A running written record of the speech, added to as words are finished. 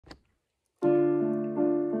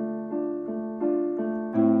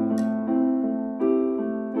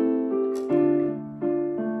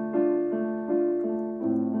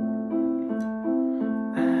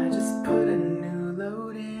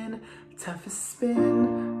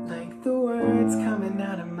spin like the words coming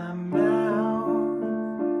out of my mouth.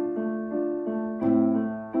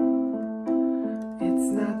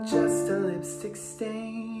 It's not just a lipstick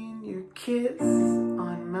stain, your kiss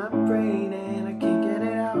on my brain and I can't get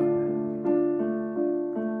it out.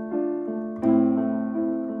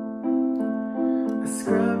 I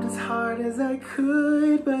scrubbed as hard as I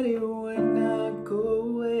could, but it would not go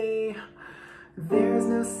away. There's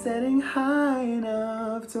no setting high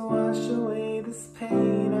enough to wash away this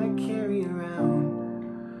pain I carry around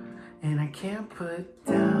and I can't put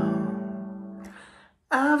down.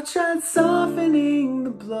 I've tried softening the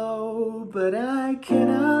blow, but I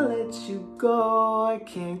cannot let you go. I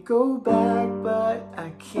can't go back, but I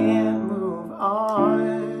can't move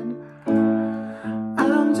on.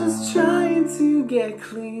 I'm just trying to get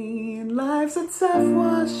clean. Life's a tough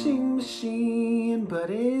washing machine, but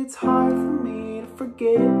it's hard for me to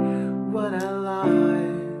forget what I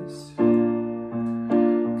lost.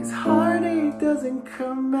 'Cause heartache doesn't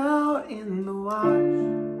come out in the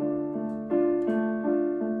wash.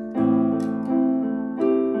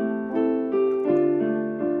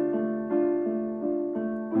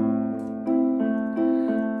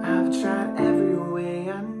 I've tried every way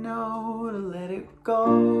I know to let it go,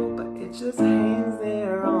 but it just hangs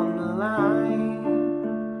there on the line.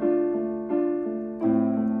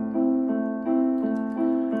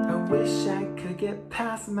 I wish I could get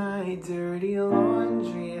past my dirty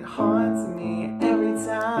laundry. It haunts me every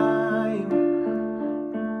time.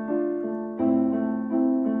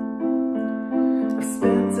 I've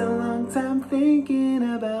spent a long time thinking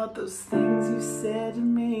about those things you said to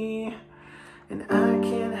me, and I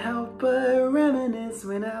can't help but reminisce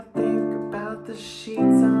when I think about the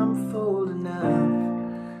sheets I'm folding up.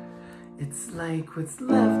 It's like what's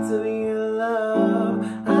left of your love.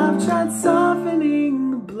 I've tried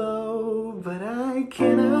softening the blow, but I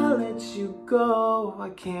cannot let you go. I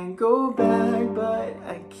can't go back, but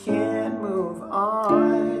I can't move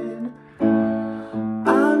on.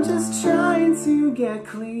 I'm just trying to get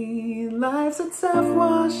clean. Life's a tough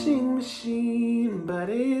washing machine, but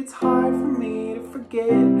it's hard for me to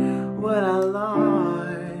forget what I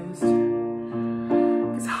lost.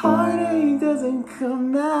 'Cause heartache doesn't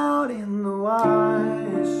come out in the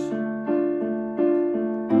wash.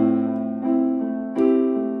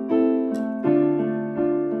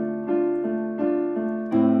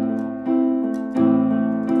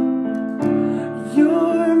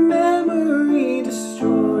 Your memory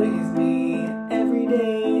destroys me every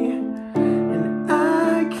day, and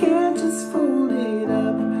I can't just fold it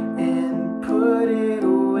up and put it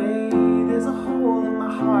away. There's a hole in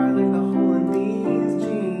my heart like the hole in these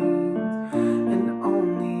jeans, and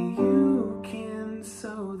only you can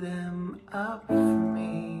sew them up for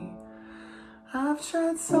me. I've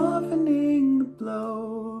tried softening the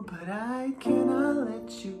blow, but I cannot let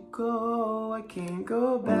you go. I can't go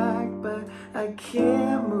back, but I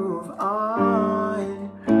can't move on.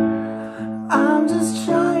 I'm just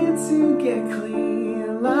trying to get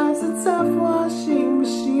clean. Life's a tough washing